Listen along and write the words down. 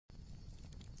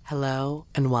Hello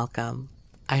and welcome.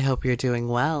 I hope you're doing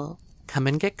well. Come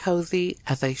and get cozy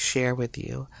as I share with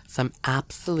you some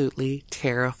absolutely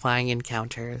terrifying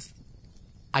encounters.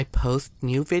 I post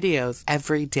new videos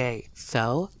every day,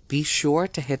 so be sure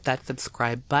to hit that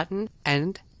subscribe button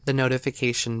and the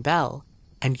notification bell,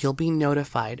 and you'll be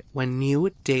notified when new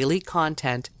daily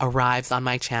content arrives on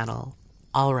my channel.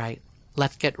 Alright,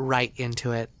 let's get right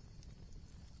into it.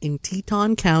 In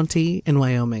Teton County in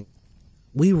Wyoming,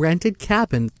 we rented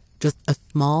cabins just a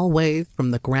small ways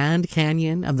from the Grand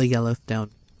Canyon of the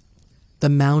Yellowstone. The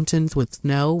mountains with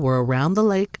snow were around the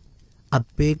lake. A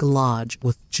big lodge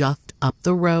was just up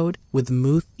the road with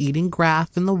moose eating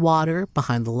grass in the water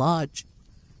behind the lodge.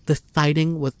 The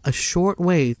sighting was a short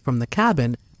ways from the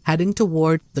cabin heading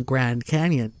towards the Grand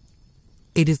Canyon.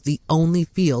 It is the only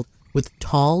field with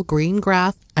tall green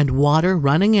grass and water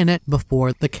running in it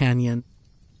before the canyon.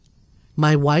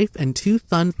 My wife and 2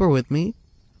 sons were with me.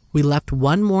 We left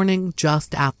one morning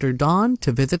just after dawn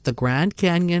to visit the Grand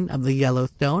Canyon of the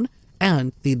Yellowstone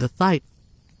and see the sights.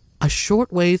 A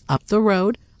short ways up the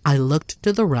road, I looked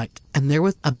to the right, and there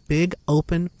was a big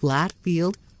open flat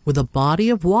field with a body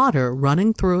of water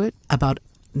running through it about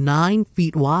 9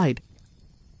 feet wide.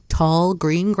 Tall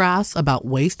green grass about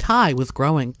waist high was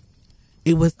growing.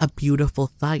 It was a beautiful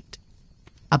sight.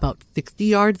 About 60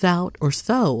 yards out or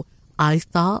so, I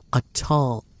saw a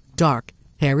tall, dark,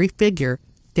 hairy figure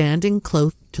standing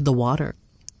close to the water.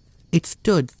 It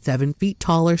stood 7 feet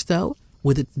tall or so,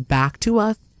 with its back to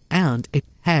us and its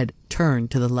head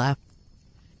turned to the left.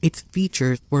 Its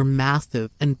features were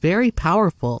massive and very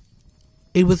powerful.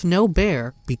 It was no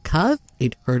bear because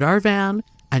it heard our van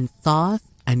and saw us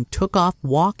and took off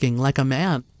walking like a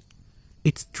man.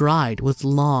 Its stride was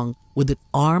long, with its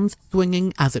arms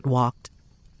swinging as it walked.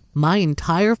 My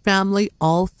entire family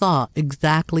all saw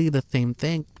exactly the same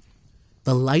thing.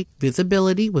 The light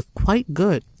visibility was quite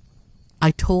good.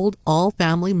 I told all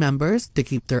family members to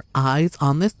keep their eyes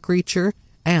on this creature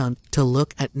and to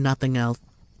look at nothing else.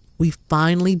 We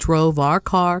finally drove our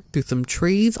car through some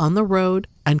trees on the road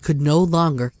and could no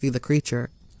longer see the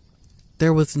creature.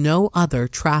 There was no other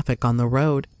traffic on the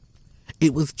road.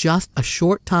 It was just a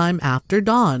short time after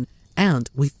dawn, and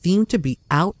we seemed to be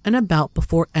out and about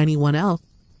before anyone else.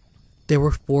 There were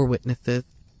 4 witnesses.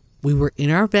 We were in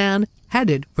our van,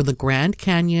 headed for the Grand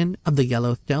Canyon of the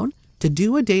Yellowstone to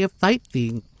do a day of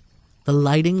sightseeing. The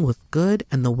lighting was good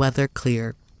and the weather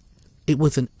clear. It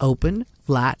was an open,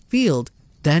 flat field,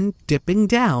 then dipping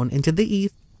down into the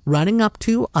east, running up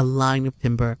to a line of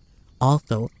timber.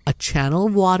 Also, a channel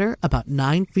of water about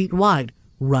 9 feet wide,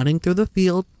 running through the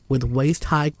field with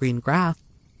waist-high green grass.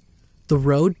 The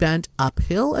road bent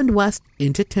uphill and west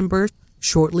into timbers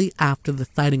shortly after the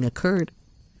sighting occurred.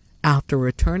 After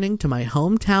returning to my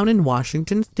hometown in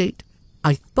Washington State,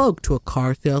 I spoke to a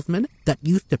car salesman that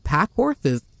used to pack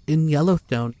horses in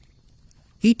Yellowstone.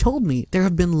 He told me there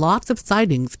have been lots of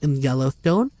sightings in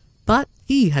Yellowstone, but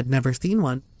he had never seen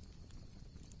one.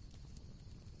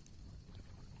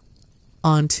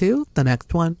 On to the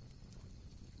next one.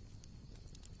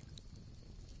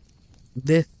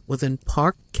 This was in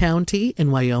Park County in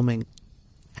Wyoming.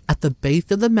 At the base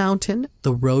of the mountain,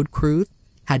 the road crews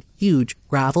had huge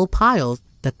gravel piles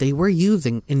that they were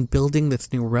using in building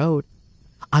this new road.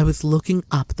 I was looking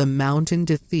up the mountain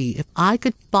to see if I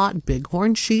could spot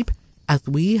bighorn sheep, as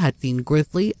we had seen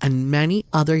grizzly and many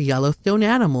other Yellowstone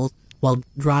animals while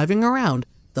driving around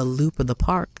the loop of the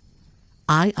park.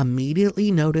 I immediately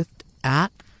noticed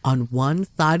on one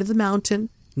side of the mountain,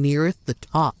 nearest the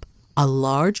top, a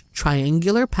large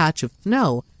triangular patch of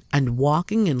snow, and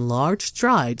walking in large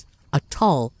strides, a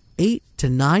tall 8 to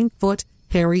 9 foot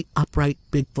hairy, upright,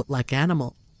 Bigfoot-like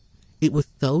animal. It was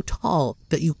so tall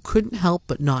that you couldn't help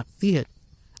but not see it.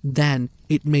 Then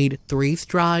it made 3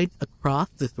 strides across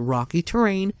this rocky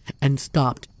terrain and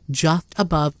stopped just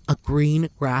above a green,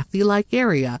 grassy-like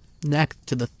area next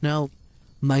to the snow.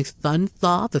 My son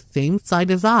saw the same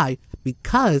sight as I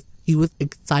because he was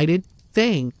excited,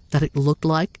 saying that it looked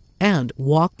like and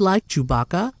walked like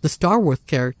Chewbacca, the Star Wars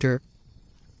character.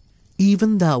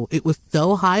 Even though it was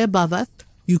so high above us,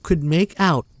 you could make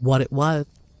out what it was.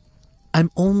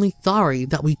 I'm only sorry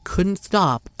that we couldn't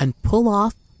stop and pull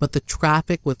off, but the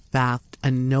traffic was fast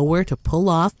and nowhere to pull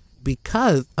off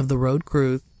because of the road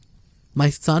crews. My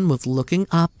son was looking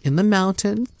up in the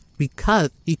mountains because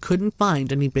he couldn't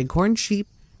find any bighorn sheep,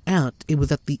 and it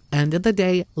was at the end of the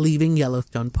day leaving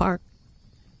Yellowstone Park.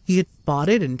 He had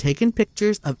spotted and taken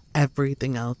pictures of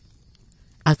everything else.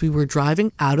 As we were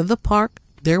driving out of the park,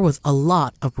 there was a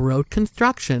lot of road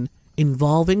construction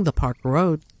involving the park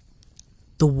roads.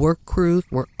 The work crews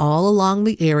were all along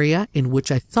the area in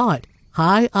which I saw it,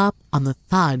 high up on the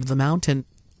side of the mountain.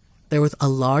 there was a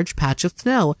large patch of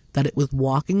snow that it was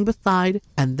walking beside,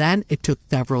 and then it took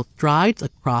several strides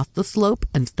across the slope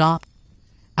and stopped.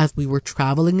 As we were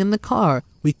traveling in the car,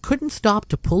 we couldn't stop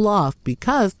to pull off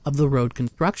because of the road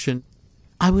construction.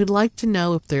 I would like to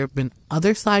know if there have been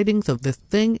other sightings of this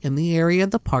thing in the area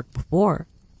of the park before.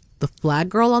 The flag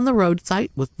girl on the road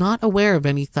site was not aware of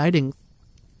any sightings.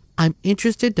 I'm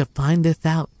interested to find this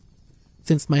out.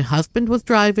 Since my husband was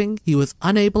driving, he was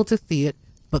unable to see it,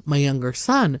 but my younger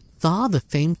son saw the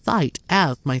same sight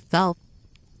as myself.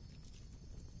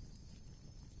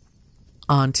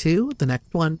 On to the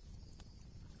next one.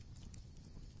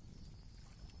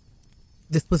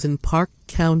 This was in Park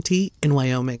County in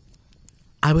Wyoming.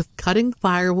 I was cutting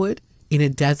firewood in a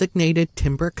designated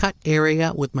timber cut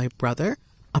area with my brother,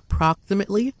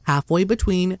 approximately halfway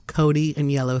between Cody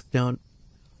and Yellowstone.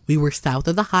 We were south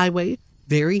of the highway,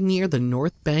 very near the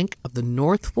north bank of the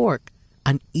North Fork,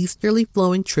 an easterly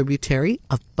flowing tributary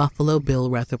of Buffalo Bill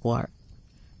Reservoir.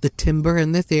 The timber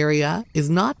in this area is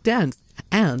not dense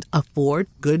and affords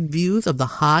good views of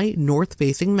the high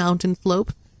north-facing mountain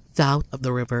slopes south of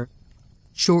the river.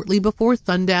 Shortly before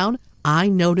sundown, I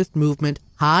noticed movement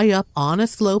high up on a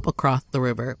slope across the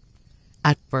river.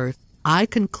 At first, I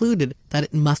concluded that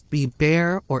it must be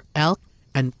bear or elk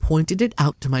and pointed it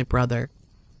out to my brother.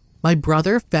 My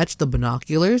brother fetched the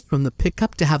binoculars from the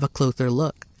pickup to have a closer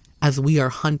look, as we are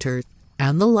hunters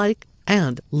and the like,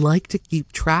 and like to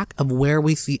keep track of where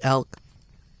we see elk.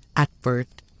 At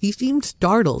first, he seemed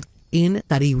startled in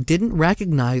that he didn't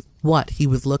recognize what he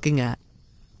was looking at.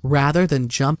 Rather than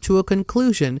jump to a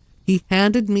conclusion, he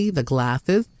handed me the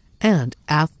glasses and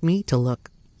asked me to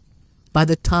look. By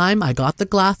the time I got the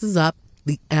glasses up,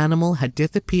 the animal had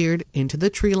disappeared into the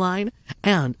tree line,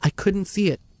 and I couldn't see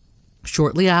it.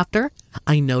 Shortly after,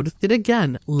 I noticed it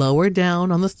again lower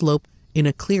down on the slope in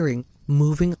a clearing,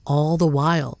 moving all the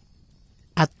while.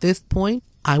 At this point,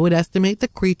 I would estimate the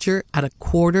creature at a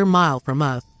quarter mile from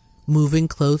us, moving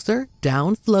closer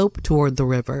down slope toward the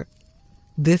river.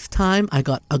 This time I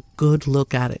got a good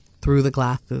look at it through the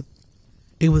glasses.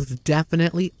 It was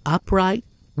definitely upright,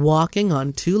 walking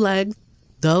on two legs,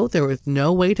 though there was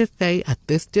no way to say at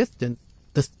this distance.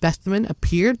 The specimen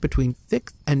appeared between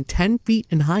 6 and 10 feet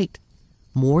in height.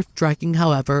 More striking,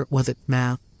 however, was its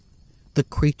mass. The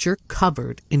creature,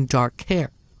 covered in dark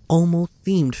hair, almost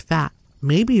seemed fat,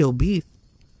 maybe obese.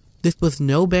 This was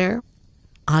no bear.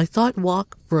 I saw it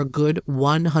walk for a good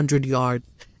 100 yards,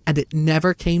 and it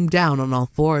never came down on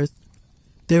all fours.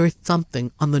 There is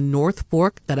something on the North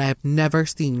Fork that I have never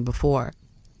seen before.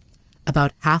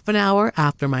 About half an hour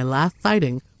after my last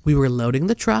sighting, we were loading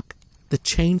the truck. The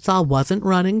chainsaw wasn't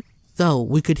running, so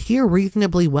we could hear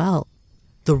reasonably well.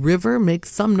 The river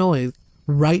makes some noise.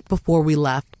 Right before we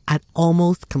left, at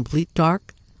almost complete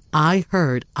dark, I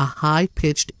heard a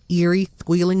high-pitched, eerie,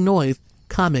 squealing noise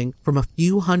coming from a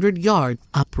few hundred yards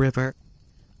upriver.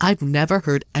 I've never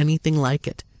heard anything like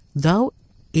it, though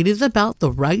it is about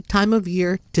the right time of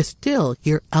year to still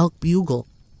hear elk bugle.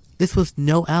 This was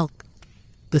no elk.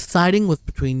 The sighting was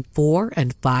between 4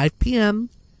 and 5 p.m.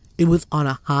 It was on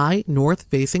a high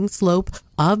north-facing slope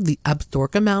of the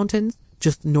Absaroka Mountains,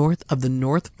 just north of the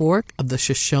North Fork of the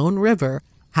Shoshone River,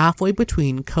 halfway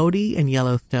between Cody and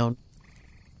Yellowstone.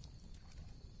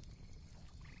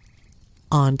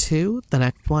 On to the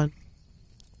next one.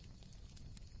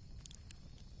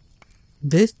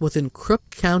 This was in Crook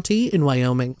County in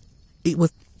Wyoming. It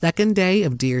was the second day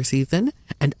of deer season,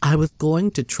 and I was going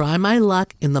to try my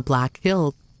luck in the Black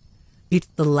Hills. It's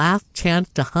the last chance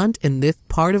to hunt in this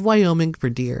part of Wyoming for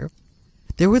deer.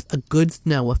 There was a good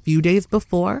snow a few days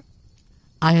before.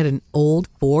 I had an old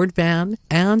Ford van,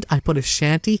 and I put a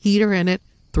shanty heater in it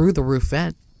through the roof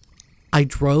vent. I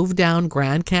drove down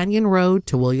Grand Canyon Road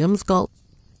to Williams Gulch.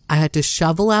 I had to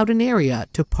shovel out an area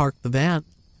to park the van.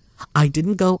 I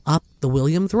didn't go up the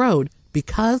Williams Road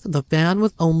because the van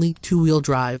was only two-wheel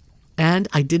drive, and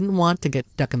I didn't want to get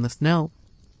stuck in the snow.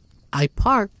 I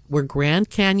parked where Grand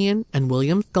Canyon and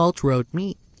Williams Gulch Road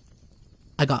meet.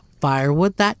 I got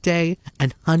firewood that day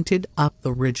and hunted up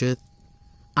the ridges.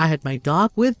 I had my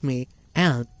dog with me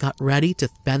and got ready to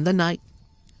spend the night.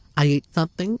 I ate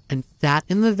something and sat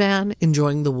in the van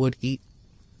enjoying the wood heat.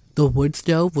 The wood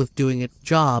stove was doing its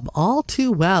job all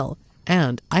too well,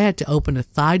 and I had to open a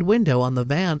side window on the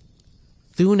van.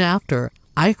 Soon after,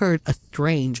 I heard a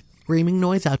strange screaming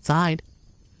noise outside.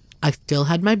 I still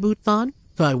had my boots on,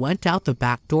 so I went out the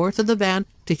back doors of the van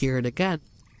to hear it again.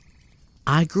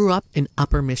 I grew up in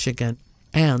Upper Michigan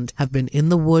and have been in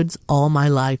the woods all my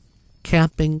life,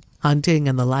 camping, hunting,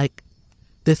 and the like.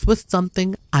 This was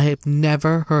something I have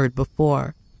never heard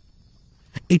before.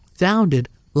 It sounded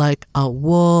like a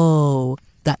whoa,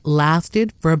 that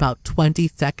lasted for about 20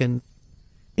 seconds.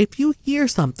 If you hear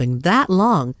something that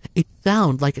long, it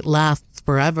sounds like it lasts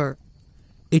forever.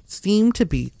 It seemed to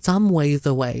be some ways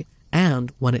away,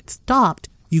 and when it stopped,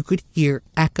 you could hear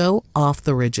echo off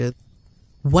the ridges.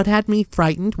 What had me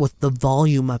frightened was the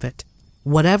volume of it.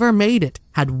 Whatever made it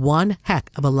had one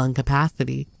heck of a lung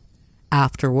capacity.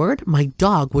 Afterward, my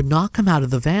dog would not come out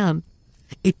of the van.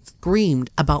 It screamed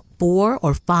about 4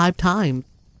 or 5 times.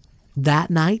 That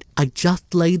night, I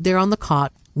just laid there on the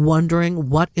cot, wondering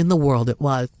what in the world it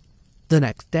was. The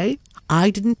next day, I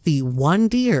didn't see one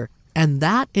deer, and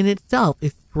that in itself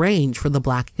is strange for the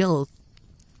Black Hills.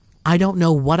 I don't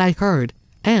know what I heard,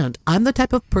 and I'm the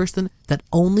type of person that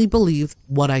only believes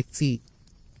what I see.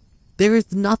 There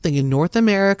is nothing in North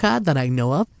America that I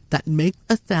know of that makes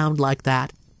a sound like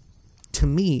that. To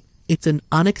me, it's an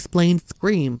unexplained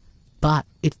scream, but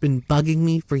it's been bugging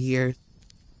me for years.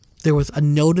 There was a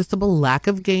noticeable lack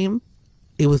of game.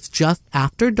 It was just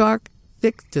after dark,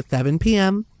 6 to 7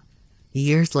 p.m.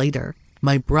 Years later,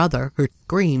 my brother heard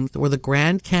screams where the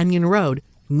Grand Canyon Road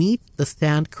meets the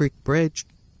Sand Creek Bridge.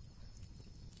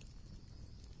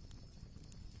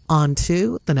 On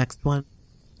to the next one.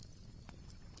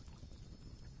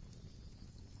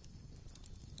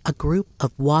 A group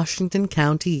of Washington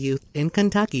County youth in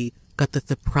Kentucky got the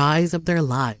surprise of their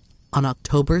lives on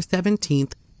October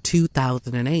 17th,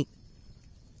 2008.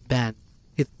 Ben,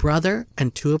 his brother,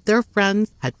 and 2 of their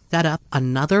friends had set up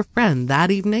another friend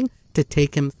that evening to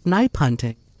take him snipe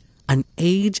hunting, an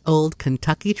age-old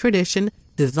Kentucky tradition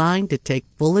designed to take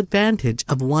full advantage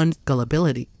of one's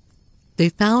gullibility. They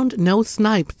found no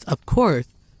snipes, of course,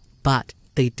 but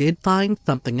they did find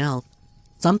something else,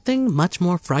 something much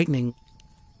more frightening.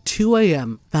 2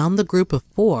 a.m. found the group of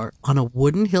 4 on a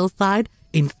wooden hillside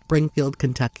in Springfield,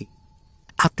 Kentucky.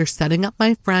 After setting up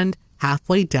my friend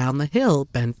halfway down the hill,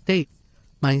 Ben states,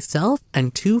 myself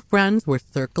and 2 friends were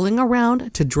circling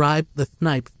around to drive the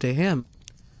snipes to him.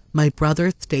 My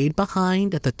brother stayed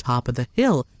behind at the top of the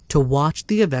hill to watch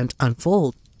the event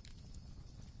unfold.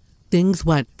 Things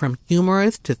went from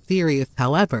humorous to serious,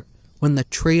 however, when the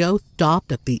trio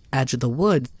stopped at the edge of the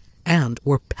woods and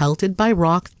were pelted by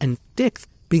rocks and sticks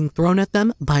being thrown at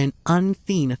them by an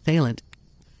unseen assailant.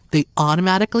 They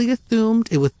automatically assumed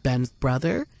it was Ben's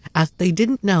brother, as they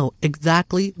didn't know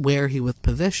exactly where he was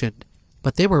positioned,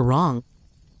 but they were wrong.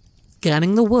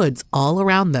 Scanning the woods all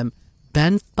around them,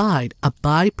 Ben spied a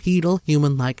bipedal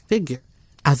human-like figure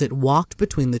as it walked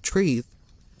between the trees.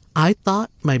 I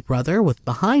thought my brother was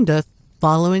behind us,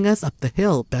 following us up the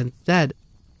hill, Ben said.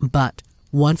 But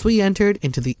once we entered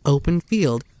into the open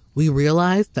field, we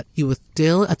realized that he was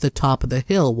still at the top of the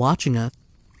hill watching us.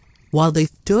 While they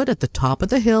stood at the top of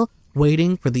the hill,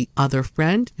 waiting for the other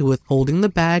friend who was holding the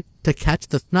bag to catch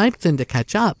the snipes and to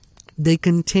catch up, they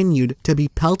continued to be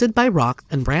pelted by rocks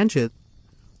and branches.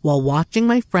 While watching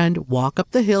my friend walk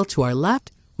up the hill to our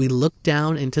left, we looked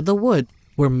down into the woods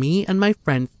where me and my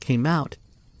friends came out.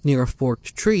 Near a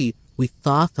forked tree, we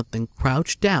saw something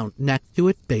crouched down next to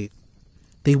its base.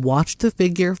 They watched the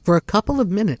figure for a couple of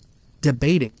minutes,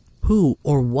 debating who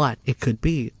or what it could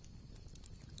be.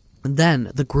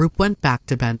 Then the group went back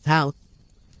to Ben's house.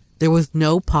 There was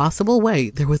no possible way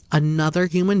there was another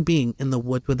human being in the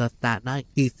woods with us that night,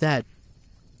 he said.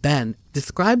 Ben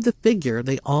described the figure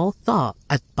they all saw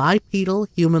as bipedal,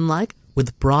 human-like,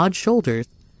 with broad shoulders.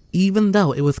 Even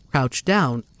though it was crouched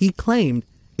down, he claimed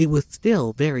it was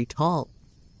still very tall.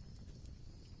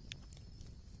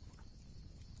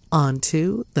 On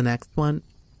to the next one.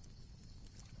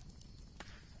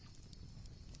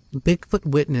 Bigfoot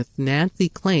witness Nancy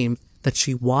claims that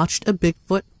she watched a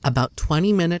Bigfoot about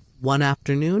 20 minutes one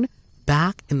afternoon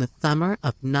back in the summer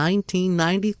of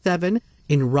 1997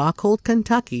 in Rockhold,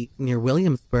 Kentucky, near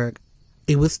Williamsburg.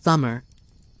 It was summer.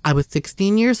 I was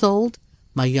 16 years old.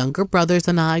 My younger brothers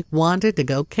and I wanted to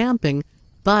go camping,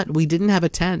 but we didn't have a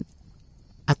tent.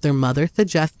 At their mother's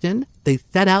suggestion, they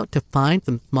set out to find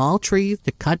some small trees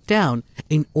to cut down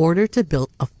in order to build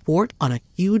a fort on a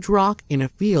huge rock in a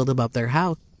field above their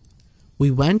house. We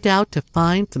went out to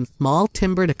find some small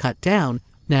timber to cut down,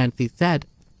 Nancy said.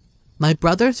 My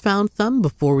brothers found some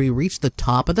before we reached the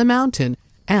top of the mountain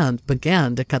and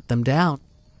began to cut them down.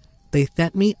 They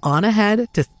sent me on ahead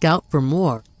to scout for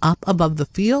more up above the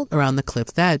field around the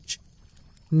cliff's edge.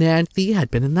 Nancy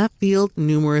had been in that field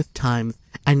numerous times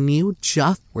and knew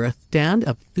just where a stand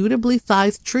of suitably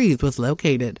sized trees was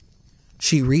located.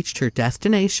 She reached her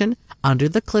destination under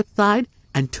the cliffside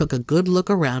and took a good look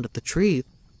around at the trees.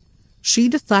 She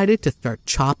decided to start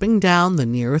chopping down the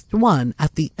nearest one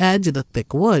at the edge of the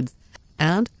thick woods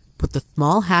and put the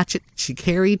small hatchet she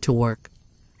carried to work.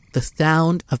 The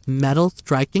sound of metal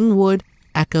striking wood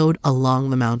echoed along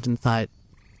the mountainside.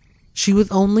 She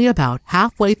was only about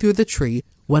halfway through the tree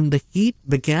when the heat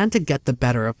began to get the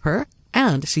better of her,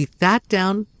 and she sat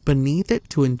down beneath it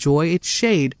to enjoy its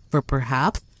shade for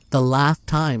perhaps the last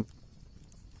time.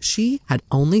 She had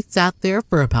only sat there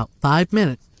for about 5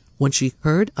 minutes when she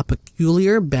heard a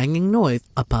peculiar banging noise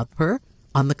above her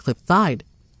on the cliffside.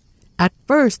 At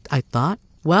first I thought,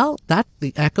 well, that's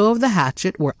the echo of the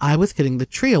hatchet where I was hitting the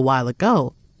tree a while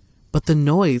ago. But the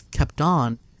noise kept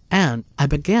on, and I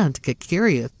began to get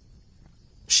curious.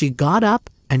 She got up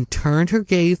and turned her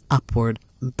gaze upward,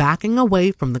 backing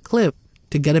away from the cliff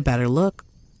to get a better look.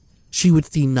 She would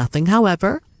see nothing,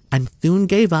 however, and soon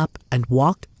gave up and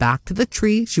walked back to the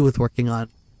tree she was working on.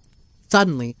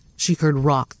 Suddenly, she heard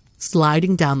rocks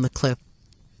sliding down the cliff.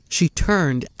 She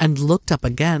turned and looked up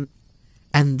again,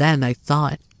 and then I saw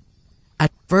it.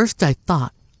 At first I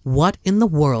thought, what in the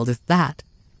world is that?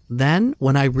 Then,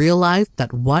 when I realized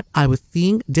that what I was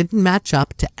seeing didn't match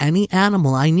up to any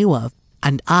animal I knew of,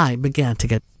 and I began to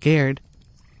get scared.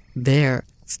 There,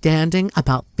 standing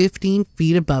about 15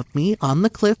 feet above me on the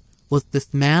cliff, was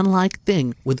this man-like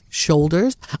thing with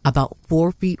shoulders about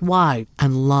 4 feet wide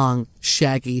and long,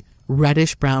 shaggy,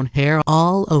 reddish-brown hair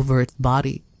all over its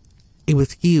body. It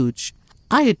was huge.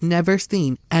 I had never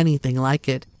seen anything like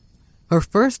it. Her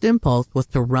first impulse was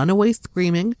to run away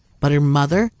screaming, but her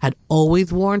mother had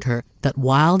always warned her that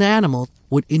wild animals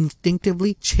would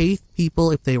instinctively chase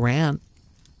people if they ran.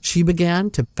 She began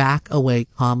to back away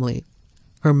calmly.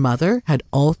 Her mother had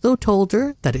also told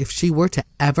her that if she were to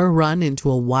ever run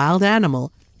into a wild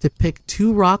animal, to pick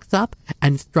 2 rocks up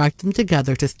and strike them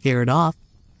together to scare it off.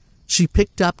 She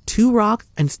picked up 2 rocks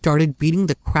and started beating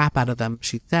the crap out of them,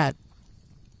 she said.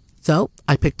 So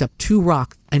I picked up 2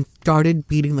 rocks and started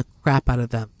beating the crap out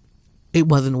of them. It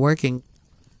wasn't working.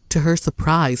 To her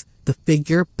surprise, the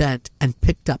figure bent and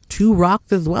picked up 2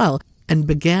 rocks as well and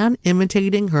began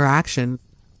imitating her actions.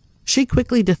 She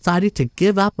quickly decided to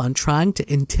give up on trying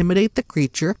to intimidate the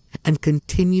creature and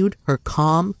continued her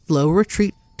calm, slow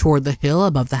retreat toward the hill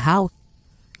above the house,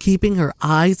 keeping her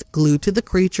eyes glued to the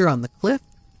creature on the cliff,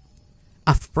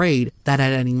 afraid that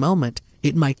at any moment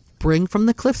it might spring from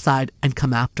the cliffside and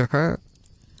come after her.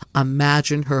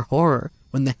 Imagine her horror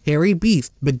when the hairy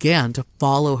beast began to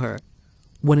follow her.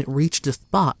 When it reached a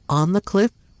spot on the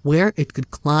cliff where it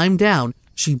could climb down,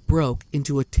 she broke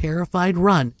into a terrified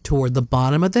run toward the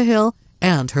bottom of the hill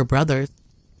and her brothers.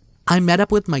 I met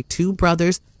up with my 2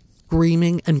 brothers,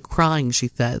 screaming and crying, she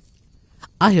says.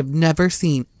 I have never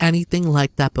seen anything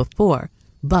like that before,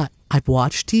 but I've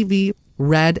watched TV,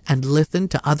 read and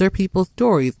listened to other people's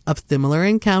stories of similar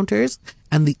encounters,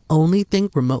 and the only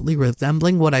thing remotely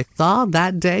resembling what I saw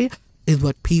that day is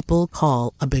what people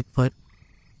call a Bigfoot.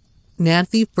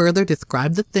 Nancy further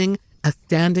described the thing as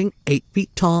standing 8 feet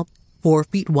tall, 4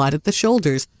 feet wide at the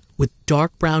shoulders, with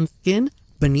dark brown skin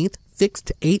beneath 6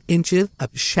 to 8 inches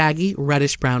of shaggy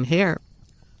reddish-brown hair.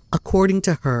 According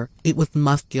to her, it was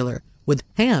muscular, with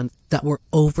hands that were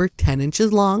over 10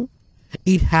 inches long.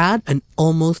 It had an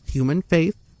almost human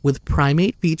face with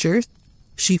primate features.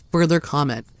 She further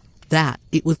comments that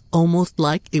it was almost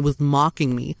like it was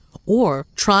mocking me or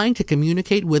trying to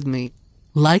communicate with me,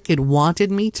 like it wanted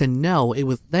me to know it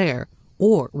was there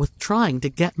or was trying to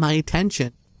get my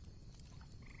attention.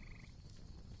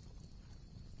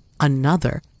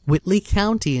 Another Whitley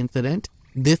County incident,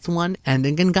 this one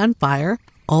ending in gunfire,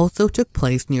 also took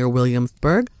place near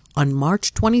Williamsburg on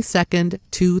March 22nd,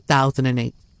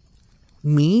 2008.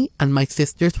 Me and my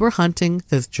sisters were hunting,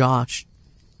 says Josh,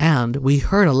 and we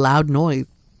heard a loud noise.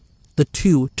 The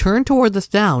 2 turned toward the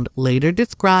sound, later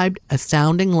described as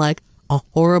sounding like a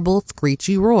horrible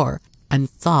screechy roar, and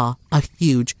saw a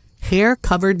huge,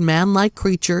 hair-covered man-like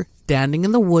creature standing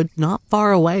in the woods not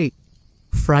far away.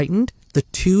 Frightened, the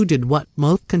 2 did what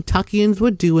most Kentuckians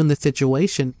would do in the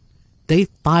situation. They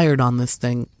fired on this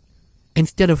thing.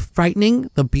 Instead of frightening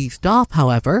the beast off,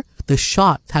 however, the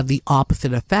shots had the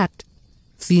opposite effect.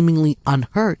 Seemingly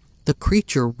unhurt, the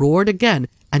creature roared again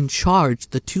and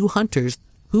charged the 2 hunters,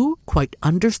 who quite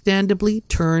understandably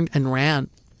turned and ran.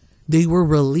 They were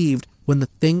relieved when the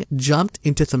thing jumped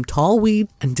into some tall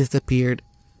weeds and disappeared,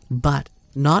 but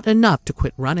not enough to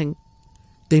quit running.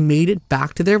 They made it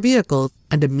back to their vehicles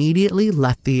and immediately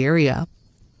left the area.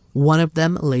 One of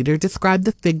them later described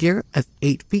the figure as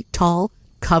 8 feet tall,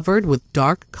 covered with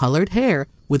dark-colored hair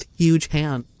with huge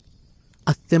hands.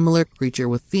 A similar creature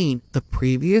was seen the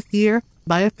previous year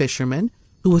by a fisherman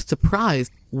who was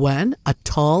surprised when a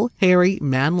tall, hairy,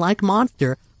 man-like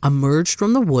monster emerged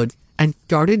from the woods and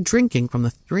started drinking from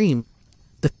the stream.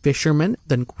 The fisherman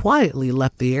then quietly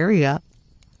left the area.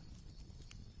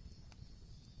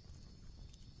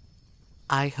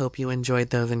 I hope you enjoyed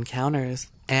those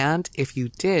encounters. And if you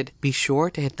did, be sure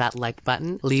to hit that like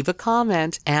button, leave a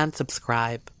comment, and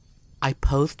subscribe. I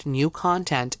post new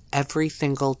content every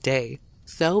single day,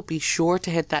 so be sure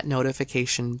to hit that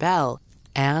notification bell,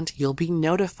 and you'll be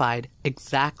notified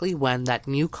exactly when that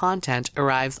new content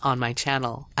arrives on my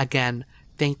channel. Again,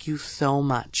 thank you so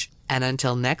much, and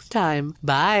until next time,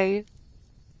 bye!